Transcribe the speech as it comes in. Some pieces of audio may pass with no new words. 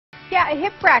Yeah, a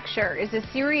hip fracture is a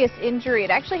serious injury. It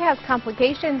actually has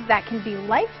complications that can be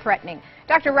life-threatening.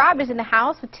 Dr. Rob is in the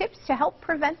house with tips to help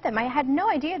prevent them. I had no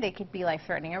idea they could be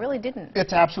life-threatening. I really didn't.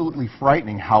 It's absolutely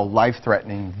frightening how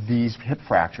life-threatening these hip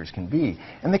fractures can be,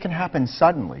 and they can happen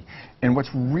suddenly. And what's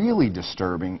really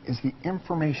disturbing is the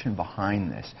information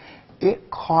behind this.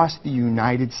 It cost the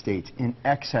United States in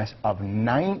excess of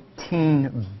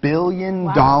 $19 billion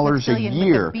a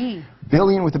year,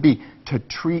 billion with a B, to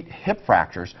treat hip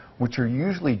fractures, which are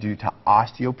usually due to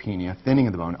osteopenia, thinning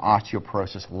of the bone,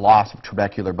 osteoporosis, loss of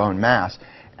trabecular bone mass,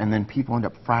 and then people end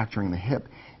up fracturing the hip.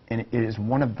 And it is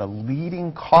one of the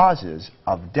leading causes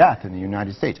of death in the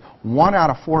United States. 1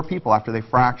 out of 4 people, after they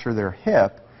fracture their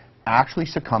hip, actually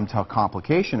succumb to a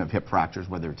complication of hip fractures,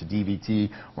 whether it's a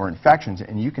DVT or infections.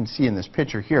 And you can see in this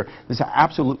picture here, this is an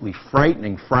absolutely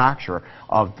frightening fracture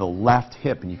of the left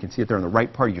hip, and you can see it there on the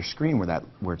right part of your screen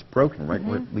where it's broken, right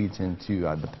where it leads into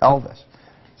the pelvis.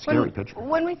 Scary picture.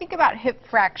 When we think about hip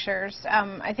fractures,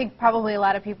 I think probably a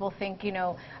lot of people think, you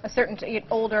know,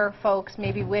 older folks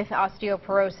maybe with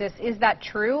osteoporosis. Is that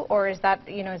true, or is that,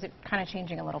 you know, is it kind of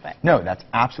changing a little bit? No, that's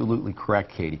absolutely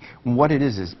correct, Katie. What it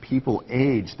is people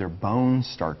age, their bones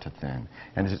start to thin,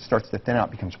 and as it starts to thin out,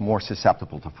 it becomes more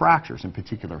susceptible to fractures, in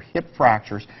particular hip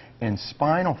fractures and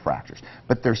spinal fractures.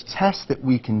 But there's tests that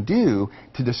we can do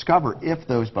to discover if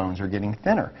those bones are getting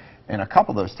thinner. And a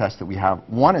couple of those tests that we have,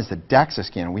 one is the DXA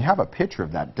Scan, and we have a picture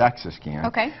of that DXA Scan.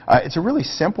 Okay. It's a really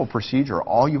simple procedure.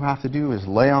 All you have to do is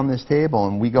lay on this table,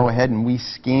 and we go ahead and we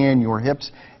scan your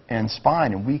hips and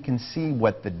spine, and we can see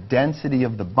what the density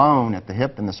of the bone at the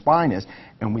hip and the spine is,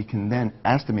 and we can then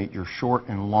estimate your short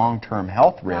and long-term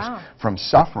health risk from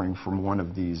suffering from one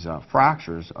of these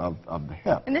fractures of the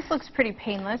hip. And this looks pretty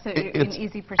painless, It's an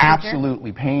easy procedure.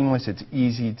 Absolutely painless. It's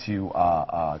easy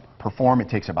to perform. It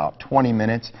takes about 20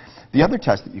 minutes. The other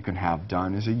test that you can have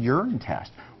done is a urine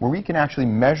test, where we can actually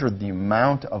measure the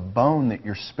amount of bone that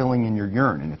you're spilling in your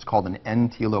urine, and it's called an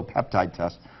N-Telopeptide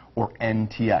test, or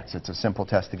NTX. It's a simple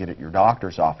test to get at your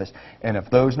doctor's office, and if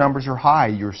those numbers are high,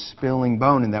 you're spilling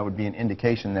bone, and that would be an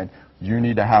indication that you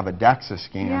need to have a DXA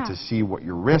scan to see what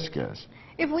your risk is.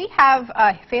 If we have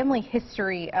a family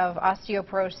history of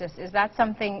osteoporosis, is that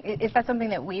something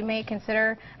that we may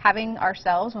consider having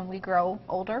ourselves when we grow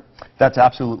older? That's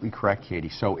absolutely correct, Katie.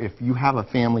 So if you have a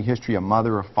family history, a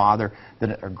mother or father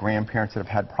or grandparents that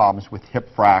have had problems with hip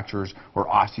fractures or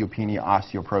osteopenia,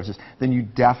 osteoporosis, then you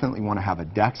definitely want to have a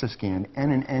DXA scan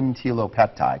and an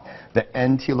N-Telopeptide. The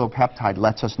N-Telopeptide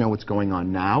lets us know what's going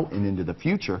on now and into the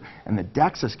future, and the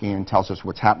DXA scan tells us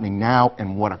what's happening now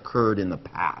and what occurred in the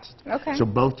past. Okay. So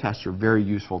both tests are very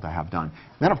useful to have done.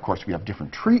 Then, of course, we have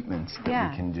different treatments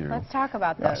that we can do. Let's talk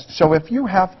about those. So if you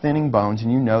have thinning bones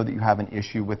and you know that you have an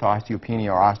issue with osteopenia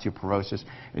or osteoporosis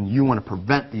and you want to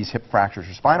prevent these hip fractures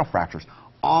or spinal fractures,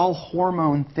 all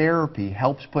hormone therapy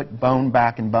helps put bone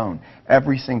back in bone.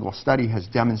 Every single study has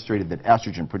demonstrated that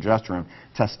estrogen, progesterone,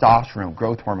 testosterone,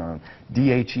 growth hormone,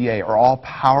 DHEA are all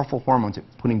powerful hormones at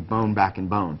putting bone back in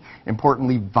bone.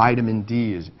 Importantly, vitamin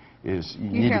D is you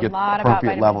need to get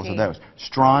appropriate levels of those.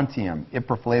 Strontium,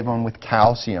 iproflavone with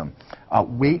calcium.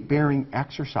 Weight-bearing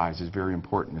exercise is very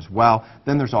important as well.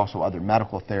 Then there's also other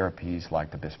medical therapies like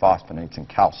the bisphosphonates and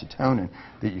calcitonin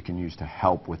that you can use to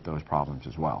help with those problems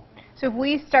as well. So if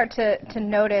we start to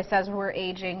notice as we're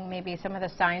aging maybe some of the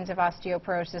signs of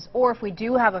osteoporosis, or if we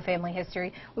do have a family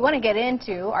history, we want to get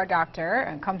into our doctor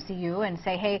and come see you and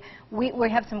say, hey, we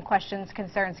have some questions,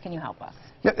 concerns, can you help us?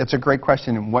 Yeah, it's a great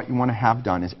question, and what you want to have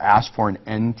done is ask for an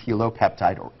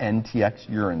N-Telopeptide or NTX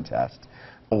urine test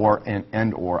or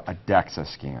a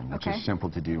DXA scan, which is simple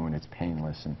to do and it's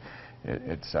painless, and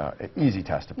it's an easy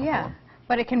test to perform. Yeah.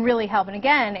 But it can really help. And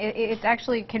again, it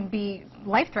actually can be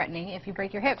life-threatening if you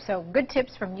break your hip. So good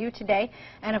tips from you today.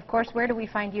 And of course, where do we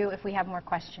find you if we have more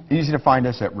questions? Easy to find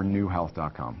us at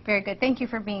renewhealth.com. Very good. Thank you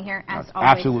for being here, as always.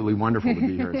 Absolutely wonderful to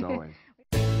be here, as always.